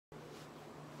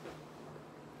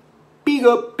Big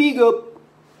up, big up.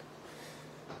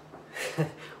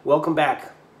 Welcome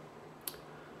back.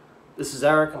 This is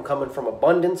Eric. I'm coming from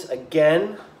Abundance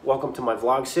again. Welcome to my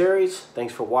vlog series.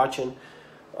 Thanks for watching.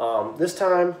 This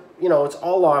time, you know, it's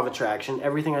all law of attraction.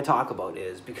 Everything I talk about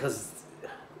is because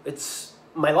it's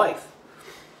my life.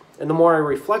 And the more I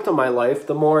reflect on my life,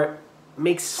 the more it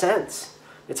makes sense.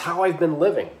 It's how I've been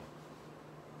living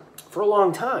for a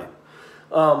long time.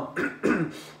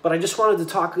 But I just wanted to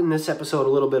talk in this episode a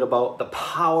little bit about the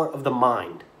power of the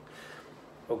mind.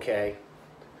 Okay.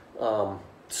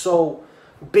 So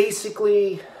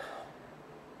basically,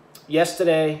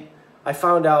 yesterday I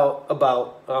found out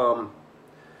about,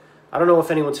 I don't know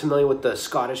if anyone's familiar with the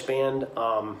Scottish band,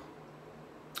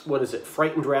 what is it,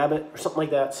 Frightened Rabbit or something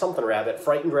like that, something Rabbit,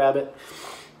 Frightened Rabbit.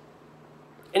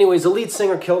 Anyways, the lead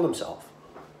singer killed himself.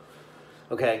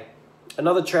 Okay.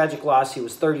 Another tragic loss. He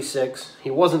was 36. He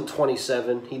wasn't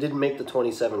 27. He didn't make the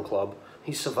 27 club.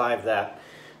 He survived that.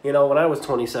 You know, when I was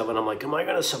 27, I'm like, am I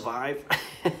going to survive?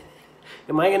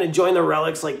 Am I going to join the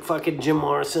relics like fucking Jim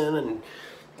Morrison and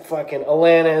fucking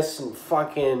Alanis and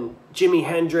fucking Jimi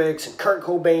Hendrix and Kurt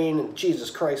Cobain and Jesus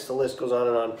Christ, the list goes on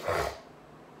and on.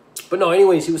 But no,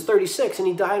 anyways, he was 36 and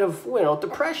he died of, you know,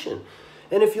 depression.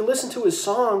 And if you listen to his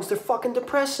songs, they're fucking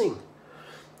depressing.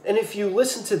 And if you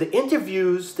listen to the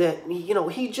interviews that, you know,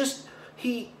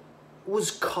 he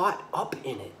was caught up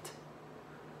in it.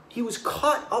 He was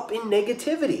caught up in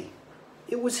negativity.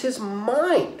 It was his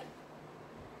mind.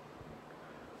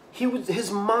 His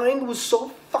mind was so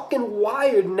fucking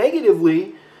wired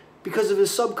negatively because of his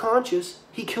subconscious,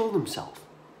 he killed himself.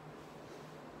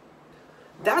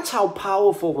 That's how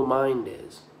powerful the mind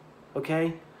is.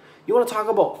 Okay? You want to talk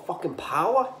about fucking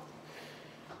power?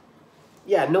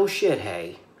 Yeah, no shit,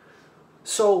 hey.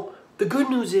 So, the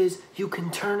good news is you can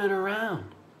turn it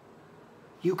around.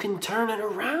 You can turn it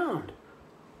around.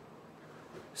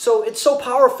 So, it's so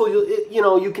powerful, you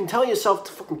know, you can tell yourself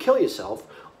to fucking kill yourself,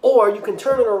 or you can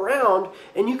turn it around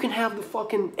and you can have the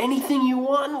fucking anything you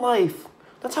want in life.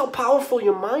 That's how powerful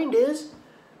your mind is.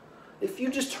 If you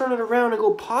just turn it around and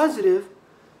go positive,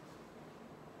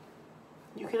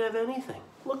 you can have anything.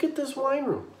 Look at this wine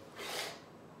room.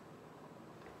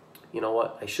 You know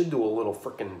what? I should do a little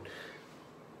freaking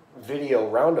video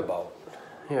roundabout.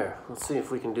 Here, let's see if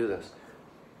we can do this.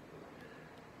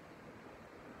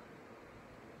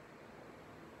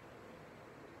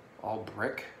 All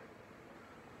brick.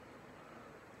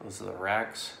 Those are the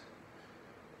racks.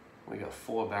 We got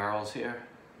 4 barrels here.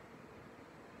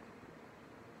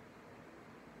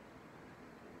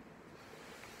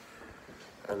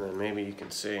 And then maybe you can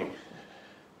see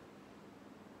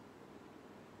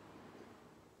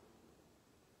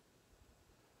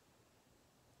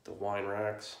the wine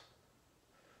racks,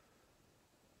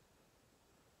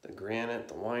 the granite,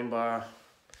 the wine bar,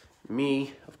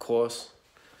 me, of course,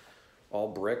 all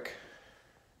brick.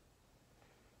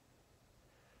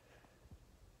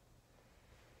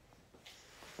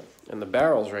 And the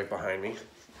barrels right behind me.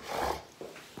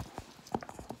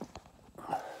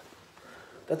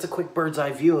 That's a quick bird's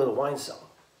eye view of the wine cellar.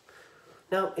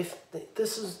 Now, if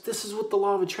this is what the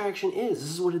law of attraction is. This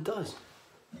is what it does.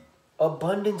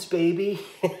 Abundance, baby.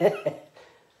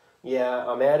 Yeah,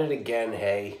 I'm at it again,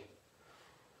 hey.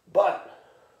 But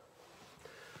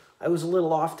I was a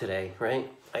little off today,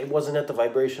 right? I wasn't at the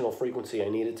vibrational frequency I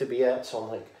needed to be at, so I'm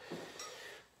like,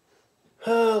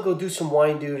 I'll go do some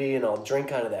wine duty and I'll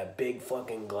drink out of that big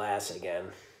fucking glass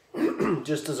again.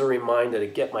 Just as a reminder to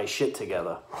get my shit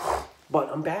together.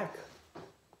 But I'm back.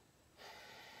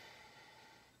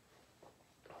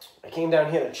 I came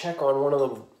down here to check on one of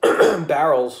the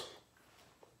barrels.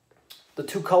 The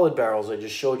 2 colored barrels I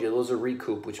just showed you, those are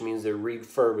recoup, which means they're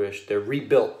refurbished, they're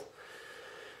rebuilt.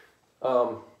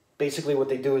 Basically what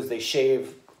they do is they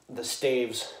shave the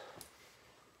staves.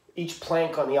 Each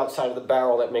plank on the outside of the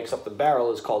barrel that makes up the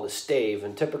barrel is called a stave,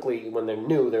 and typically when they're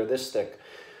new, they're this thick.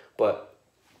 But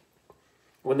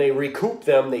when they recoup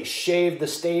them, they shave the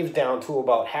staves down to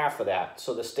about half of that,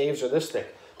 so the staves are this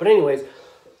thick. But anyways,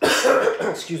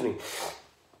 excuse me,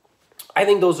 I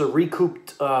think those are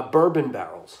recouped bourbon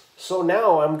barrels. So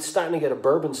now I'm starting to get a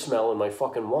bourbon smell in my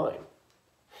fucking wine.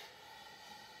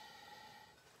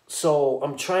 So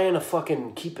I'm trying to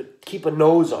fucking keep a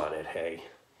nose on it, hey.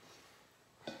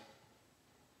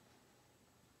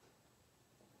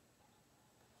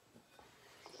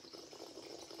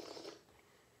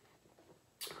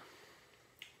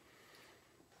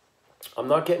 I'm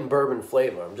not getting bourbon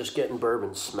flavor. I'm just getting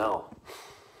bourbon smell.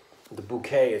 The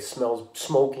bouquet, it smells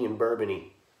smoky and bourbony.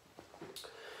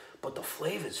 But the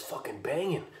flavor is fucking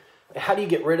banging. How do you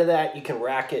get rid of that? You can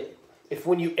rack it. If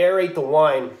when you aerate the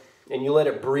wine and you let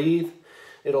it breathe,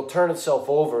 it'll turn itself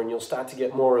over and you'll start to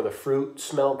get more of the fruit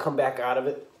smell come back out of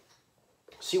it.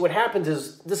 See, what happens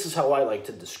is, this is how I like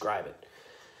to describe it.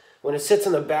 When it sits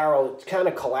in the barrel, it kind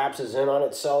of collapses in on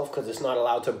itself because it's not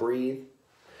allowed to breathe,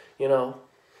 you know.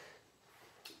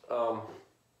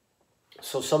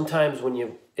 So sometimes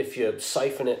if you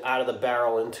siphon it out of the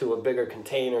barrel into a bigger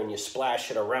container and you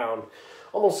splash it around,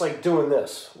 almost like doing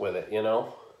this with it, you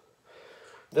know.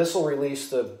 This will release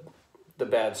the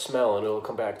bad smell and it'll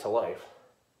come back to life.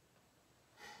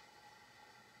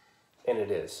 And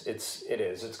it is.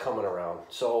 It's coming around.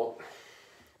 So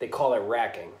they call it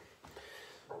racking.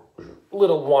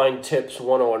 Little wine tips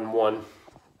 101.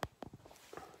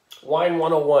 Wine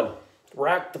 101.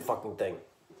 Rack the fucking thing.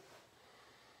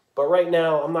 But right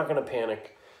now, I'm not going to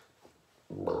panic.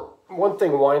 One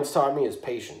thing wine's taught me is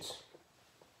patience.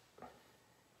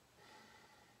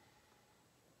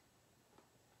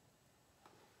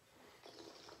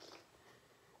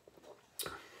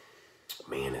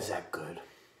 Man, is that good.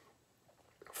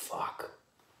 Fuck.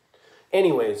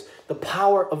 Anyways, the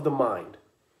power of the mind.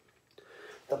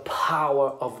 The power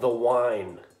of the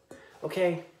wine.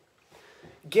 Okay?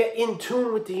 Get in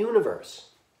tune with the universe.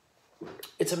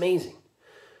 It's amazing.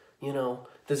 You know,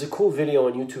 there's a cool video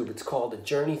on YouTube. It's called A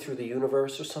Journey Through the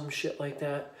Universe or some shit like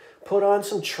that. Put on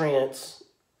some trance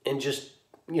and just,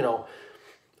 you know,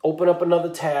 open up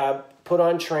another tab, put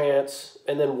on trance,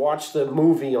 and then watch the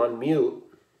movie on mute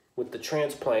with the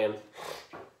trance playing.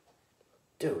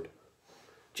 Dude,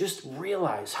 just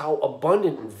realize how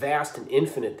abundant and vast and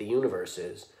infinite the universe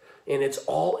is. And it's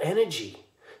all energy.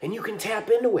 And you can tap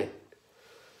into it.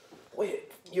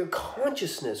 Wait, your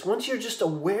consciousness, once you're just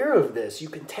aware of this, you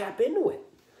can tap into it.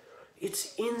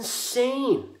 It's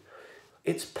insane.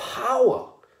 It's power.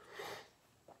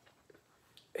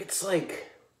 It's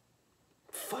like,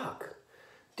 fuck.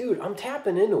 Dude, I'm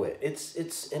tapping into it. It's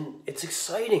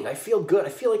exciting. I feel good. I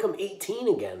feel like I'm 18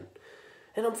 again.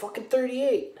 And I'm fucking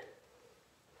 38.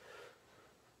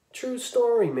 True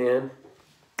story, man.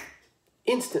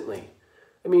 Instantly.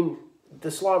 I mean,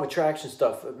 this law of attraction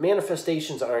stuff,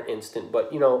 manifestations aren't instant,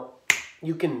 but, you know,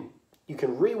 you can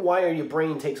rewire your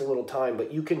brain, takes a little time,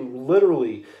 but you can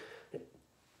literally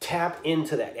tap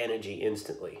into that energy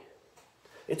instantly.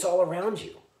 It's all around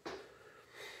you.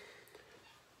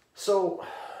 So,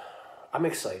 I'm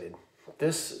excited.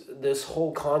 This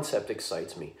whole concept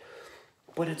excites me.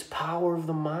 But it's power of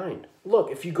the mind.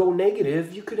 Look, if you go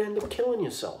negative, you could end up killing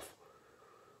yourself.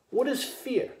 What is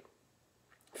fear?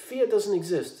 Fear doesn't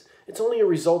exist. It's only a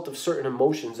result of certain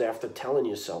emotions after telling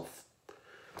yourself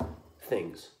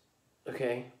things.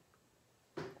 Okay?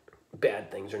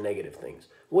 Bad things or negative things.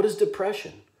 What is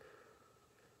depression?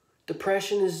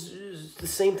 Depression is the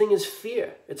same thing as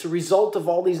fear. It's a result of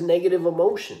all these negative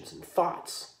emotions and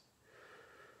thoughts.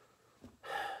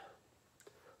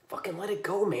 Fucking let it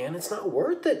go, man. It's not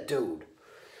worth it, dude.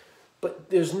 But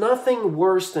there's nothing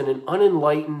worse than an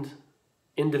unenlightened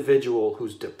individual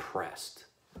who's depressed.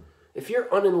 If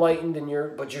you're unenlightened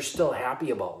but you're still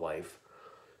happy about life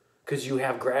because you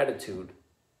have gratitude,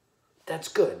 that's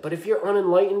good. But if you're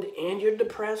unenlightened and you're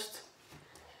depressed,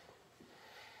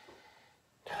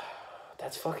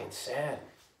 that's fucking sad.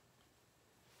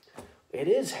 It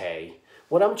is, hey.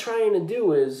 What I'm trying to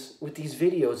do is, with these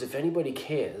videos, if anybody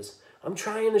cares, I'm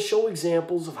trying to show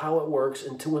examples of how it works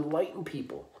and to enlighten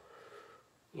people.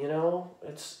 You know,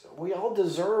 we all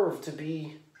deserve to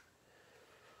be,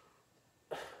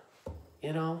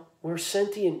 you know, we're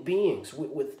sentient beings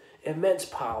with immense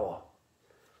power.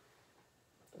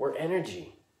 We're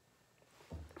energy.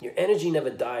 Your energy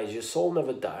never dies. Your soul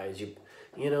never dies.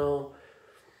 You know,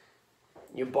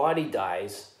 your body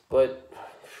dies, but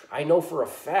I know for a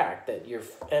fact that your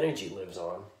energy lives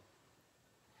on.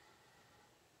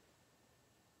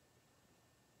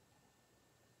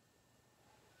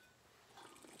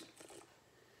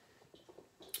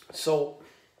 So,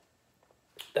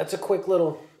 that's a quick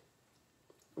little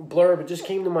blurb. It just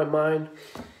came to my mind.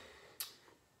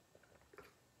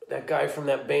 That guy from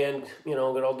that band, you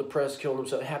know, got all depressed, killed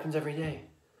himself. It happens every day.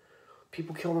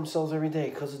 People kill themselves every day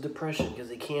because of depression, because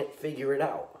they can't figure it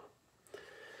out.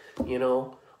 You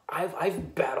know,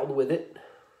 I've battled with it.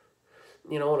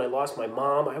 You know, when I lost my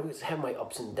mom, I always had my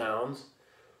ups and downs.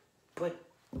 But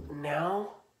now,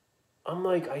 I'm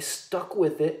like, I stuck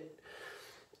with it.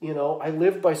 You know, I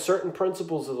lived by certain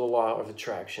principles of the law of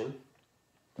attraction.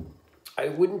 I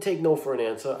wouldn't take no for an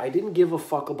answer. I didn't give a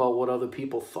fuck about what other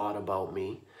people thought about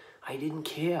me. I didn't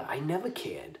care. I never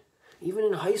cared. Even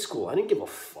in high school, I didn't give a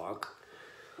fuck.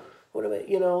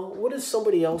 What does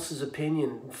somebody else's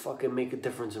opinion fucking make a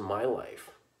difference in my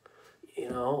life? You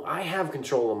know, I have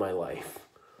control of my life.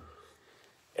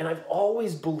 And I've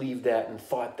always believed that and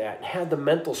thought that and had the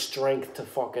mental strength to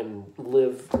fucking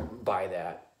live by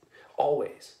that.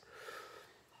 Always.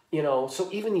 You know, so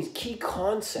even these key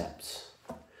concepts,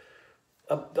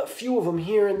 a few of them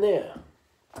here and there.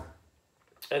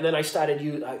 And then I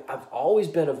started, I've always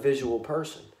been a visual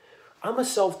person. I'm a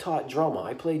self-taught drummer.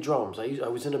 I play drums. I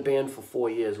was in a band for 4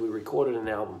 years. We recorded an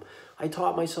album. I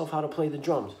taught myself how to play the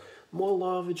drums. More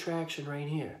law of attraction right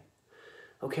here.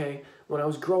 Okay? When I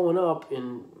was growing up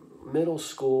in middle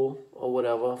school or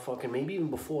whatever, fucking maybe even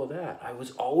before that, I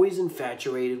was always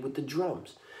infatuated with the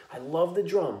drums. I love the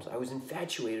drums. I was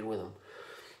infatuated with them.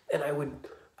 And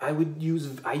I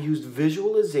used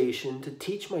visualization to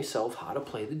teach myself how to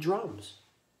play the drums.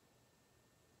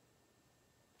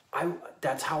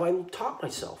 That's how I taught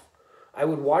myself. I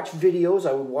would watch videos,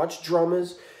 I would watch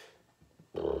drummers,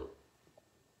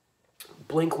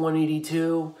 Blink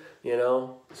 182, you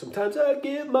know. Sometimes I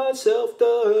give myself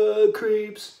the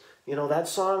creeps. You know, that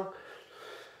song.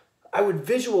 I would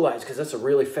visualize, because that's a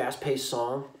really fast-paced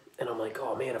song. And I'm like,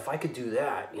 oh man, if I could do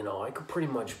that, you know, I could pretty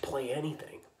much play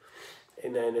anything.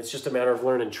 And then it's just a matter of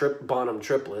learning Bonham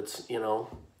triplets, you know.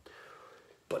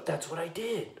 But that's what I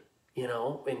did, you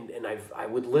know. And I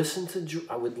would listen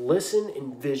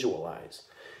and visualize.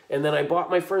 And then I bought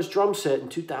my first drum set in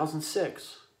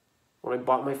 2006 when I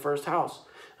bought my first house.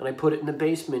 And I put it in the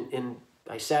basement and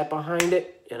I sat behind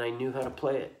it and I knew how to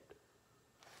play it.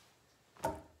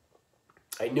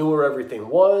 I knew where everything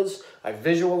was. I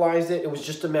visualized it. It was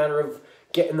just a matter of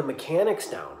getting the mechanics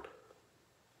down.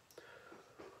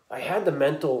 I had the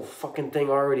mental fucking thing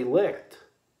already licked.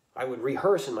 I would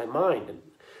rehearse in my mind. And,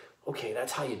 okay,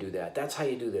 that's how you do that. That's how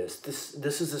you do this.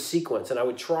 This is a sequence. And I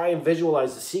would try and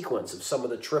visualize the sequence of some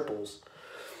of the triples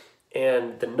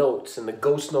and the notes and the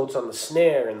ghost notes on the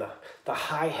snare and the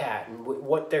hi-hat and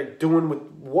what they're doing with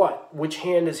what. Which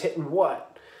hand is hitting what.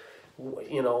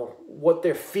 You know, what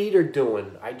their feet are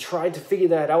doing. I tried to figure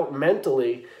that out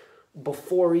mentally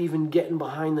before even getting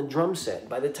behind the drum set.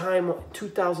 By the time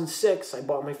 2006, I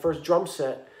bought my first drum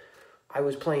set, I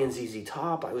was playing ZZ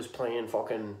Top. I was playing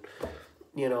fucking,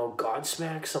 you know,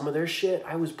 Godsmack, some of their shit.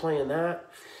 I was playing that.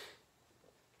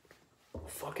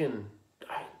 Fucking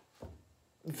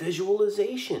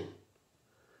visualization.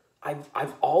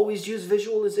 I've always used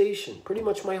visualization pretty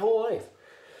much my whole life.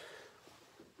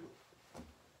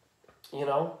 You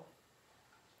know?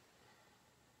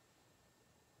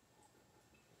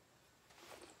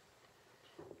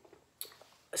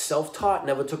 Self-taught,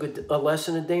 never took a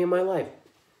lesson a day in my life.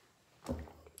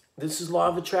 This is law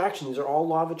of attraction. These are all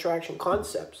law of attraction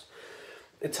concepts.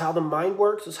 It's how the mind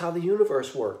works. It's how the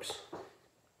universe works.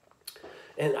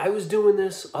 And I was doing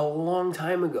this a long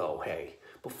time ago, hey,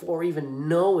 before even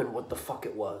knowing what the fuck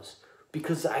it was.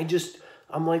 Because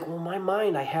I'm like, well, my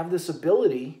mind, I have this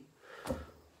ability.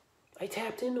 I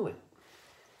tapped into it.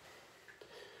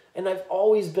 And I've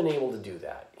always been able to do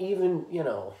that. Even, you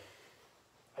know,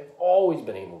 I've always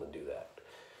been able to do that.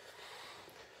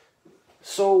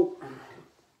 So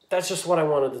that's just what I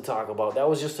wanted to talk about. That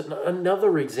was just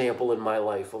another example in my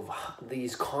life of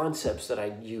these concepts that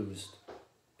I used.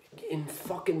 In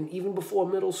fucking, even before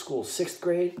middle school, 6th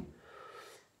grade,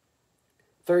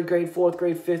 3rd grade, 4th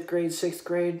grade, 5th grade, 6th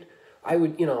grade, I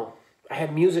would, you know, I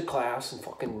had music class in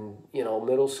fucking, you know,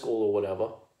 middle school or whatever.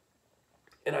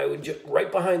 And I would just,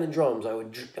 right behind the drums, I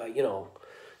would, you know,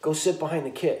 go sit behind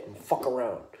the kit and fuck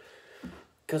around.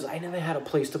 Because I never had a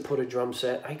place to put a drum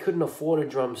set. I couldn't afford a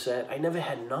drum set. I never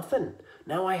had nothing.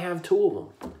 Now I have 2 of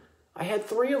them. I had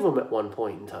 3 of them at one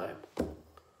point in time.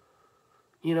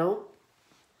 You know?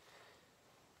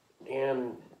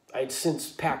 And I'd since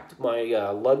packed my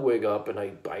Ludwig up, and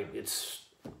it's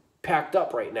packed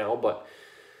up right now, but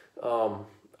I'm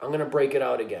going to break it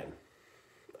out again.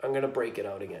 I'm going to break it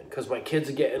out again because my kids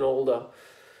are getting older.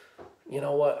 You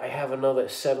know what? I have another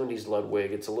 70s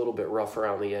Ludwig. It's a little bit rough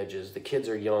around the edges. The kids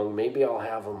are young. Maybe I'll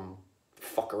have them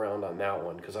fuck around on that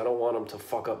one because I don't want them to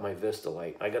fuck up my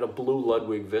Vistalite. I got a blue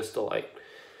Ludwig Vistalite.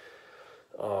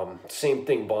 Same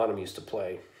thing Bonham used to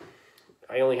play.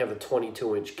 I only have a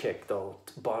 22-inch kick, though.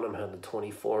 Bonham had the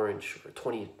 24-inch or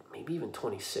 20, maybe even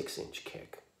 26-inch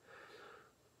kick.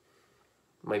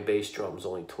 My bass drum's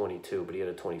only 22, but he had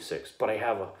a 26. But I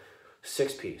have a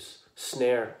 6-piece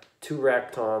snare, 2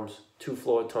 rack toms, 2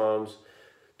 floor toms,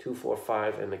 2, 4,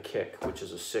 5, and the kick, which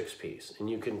is a 6-piece. And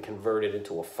you can convert it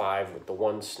into a 5 with the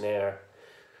 1 snare,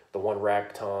 the 1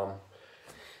 rack tom.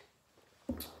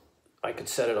 I could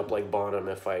set it up like Bonham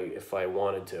if I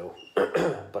wanted to,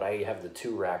 but I have the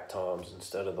 2 rack toms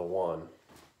instead of the 1.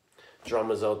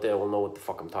 Drummers out there will know what the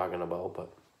fuck I'm talking about,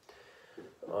 but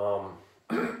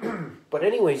but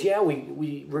anyways, yeah,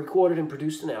 we recorded and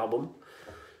produced an album.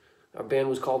 Our band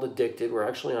was called Addicted. We're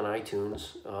actually on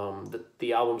iTunes.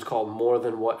 The album's called More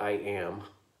Than What I Am.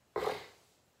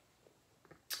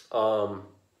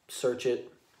 Search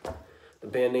it. The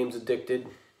band name's Addicted.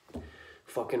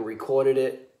 Fucking recorded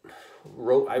it.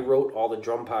 I wrote all the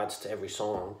drum parts to every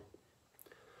song.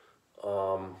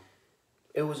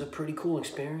 It was a pretty cool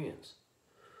experience.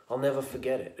 I'll never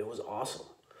forget it. It was awesome.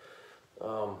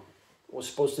 Was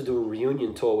supposed to do a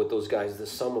reunion tour with those guys this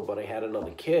summer, but I had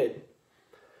another kid.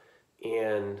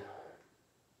 And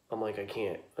I'm like, I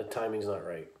can't. The timing's not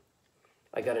right.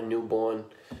 I got a newborn.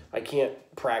 I can't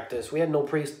practice. We had no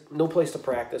place to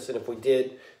practice, and if we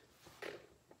did,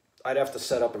 I'd have to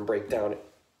set up and break down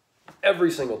every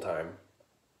single time.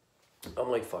 I'm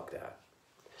like, fuck that.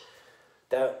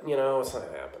 That, it's not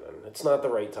happening. It's not the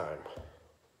right time.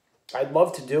 I'd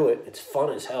love to do it. It's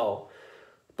fun as hell,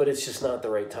 but it's just not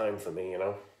the right time for me,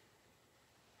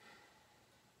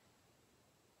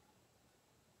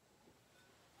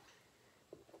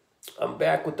 I'm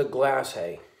back with the glass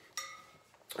hay.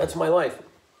 That's my life.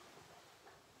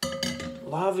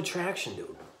 Law of attraction,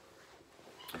 dude.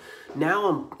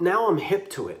 Now I'm hip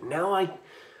to it. Now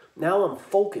I'm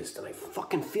focused and I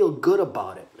fucking feel good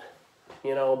about it.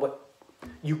 But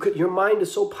your mind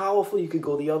is so powerful, you could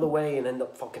go the other way and end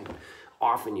up fucking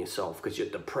offing yourself because you're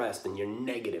depressed and you're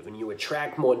negative and you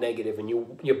attract more negative and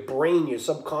your brain, your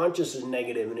subconscious is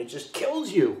negative and it just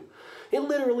kills you. It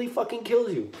literally fucking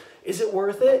kills you. Is it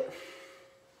worth it?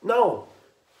 No.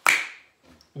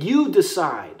 You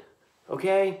decide,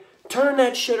 okay? Turn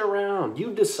that shit around.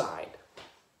 You decide.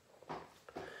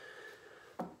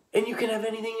 And you can have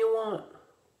anything you want.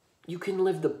 You can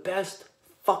live the best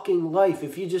fucking life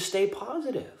if you just stay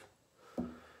positive.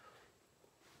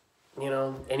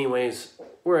 Anyways,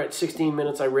 we're at 16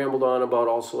 minutes. I rambled on about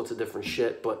all sorts of different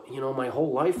shit, but, my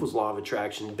whole life was law of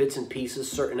attraction. Bits and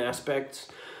pieces, certain aspects,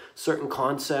 certain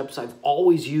concepts I've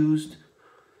always used.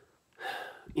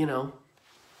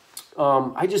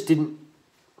 I just didn't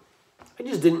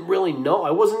really know.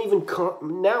 I wasn't even,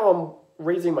 now I'm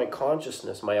raising my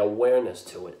consciousness, my awareness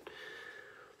to it.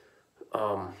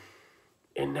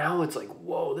 And now it's like,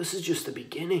 whoa, this is just the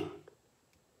beginning.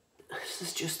 This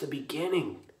is just the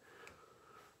beginning.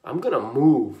 I'm going to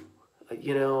move, I'm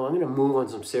going to move on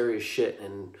some serious shit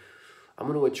and I'm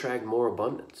going to attract more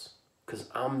abundance because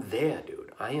I'm there,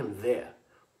 dude. I am there.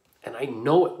 And I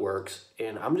know it works,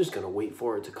 and I'm just going to wait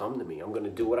for it to come to me. I'm going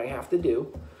to do what I have to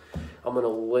do. I'm going to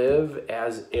live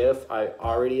as if I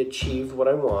already achieved what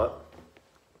I want,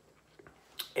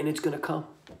 and it's going to come.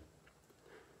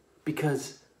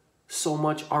 Because so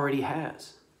much already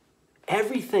has.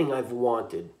 Everything I've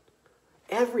wanted,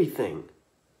 everything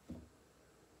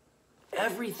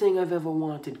I've ever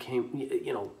wanted came,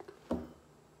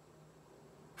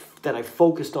 that I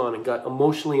focused on and got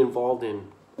emotionally involved in,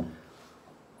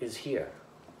 is here.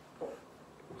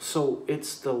 So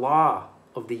it's the law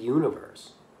of the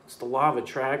universe. It's the law of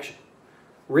attraction.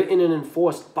 Written and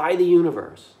enforced by the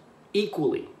universe.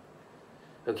 Equally.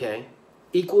 Okay?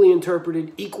 Equally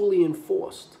interpreted, equally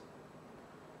enforced.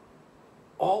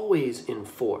 Always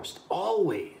enforced.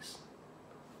 Always.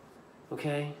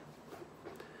 Okay?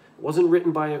 It wasn't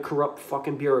written by a corrupt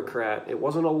fucking bureaucrat. It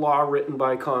wasn't a law written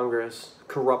by Congress.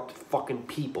 Corrupt fucking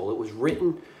people. It was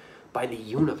written by the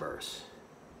universe.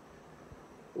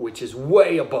 Which is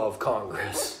way above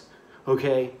Congress,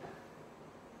 okay?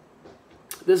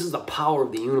 This is the power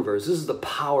of the universe. This is the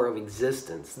power of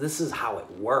existence. This is how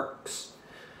it works.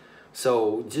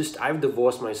 So I've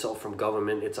divorced myself from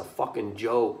government. It's a fucking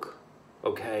joke,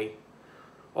 okay?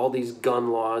 All these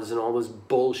gun laws and all this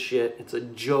bullshit, it's a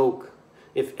joke.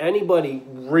 If anybody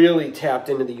really tapped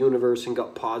into the universe and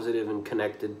got positive and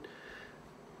connected,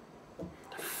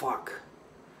 fuck.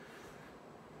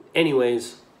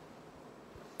 Anyways,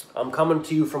 I'm coming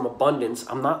to you from abundance.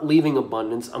 I'm not leaving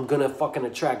abundance. I'm going to fucking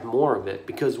attract more of it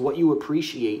because what you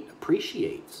appreciate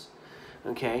appreciates.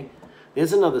 Okay?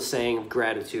 There's another saying of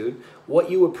gratitude. What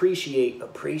you appreciate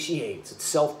appreciates. It's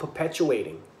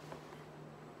self-perpetuating.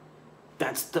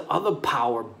 That's the other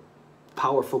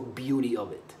powerful beauty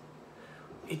of it.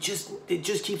 It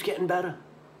just keeps getting better.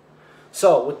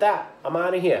 So with that, I'm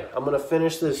out of here. I'm going to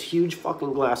finish this huge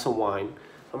fucking glass of wine.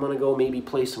 I'm going to go maybe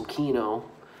play some Keno.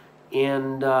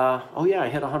 And, oh yeah, I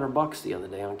hit $100 the other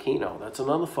day on Keno. That's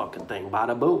another fucking thing.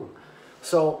 Bada boom.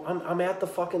 So I'm at the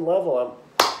fucking level.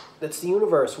 That's the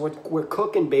universe. We're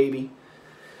cooking, baby.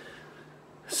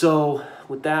 So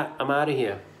with that, I'm out of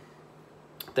here.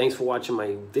 Thanks for watching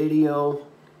my video.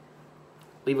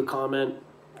 Leave a comment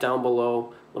down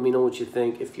below. Let me know what you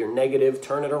think. If you're negative,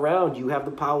 turn it around. You have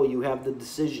the power. You have the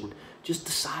decision. Just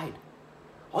decide.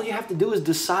 All you have to do is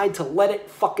decide to let it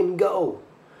fucking go.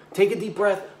 Take a deep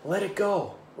breath. Let it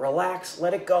go. Relax,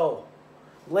 let it go.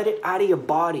 Let it out of your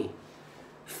body.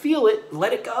 Feel it,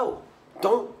 let it go.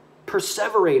 Don't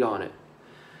perseverate on it.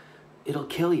 It'll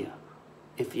kill you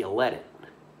if you let it.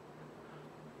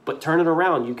 But turn it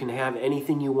around. You can have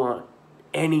anything you want.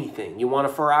 Anything. You want a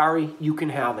Ferrari? You can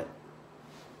have it.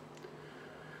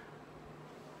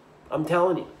 I'm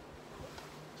telling you.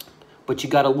 But you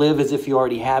got to live as if you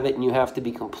already have it, and you have to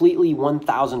be completely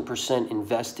 1,000%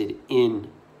 invested in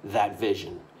that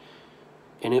vision.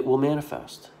 And it will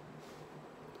manifest.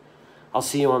 I'll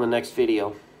see you on the next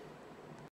video.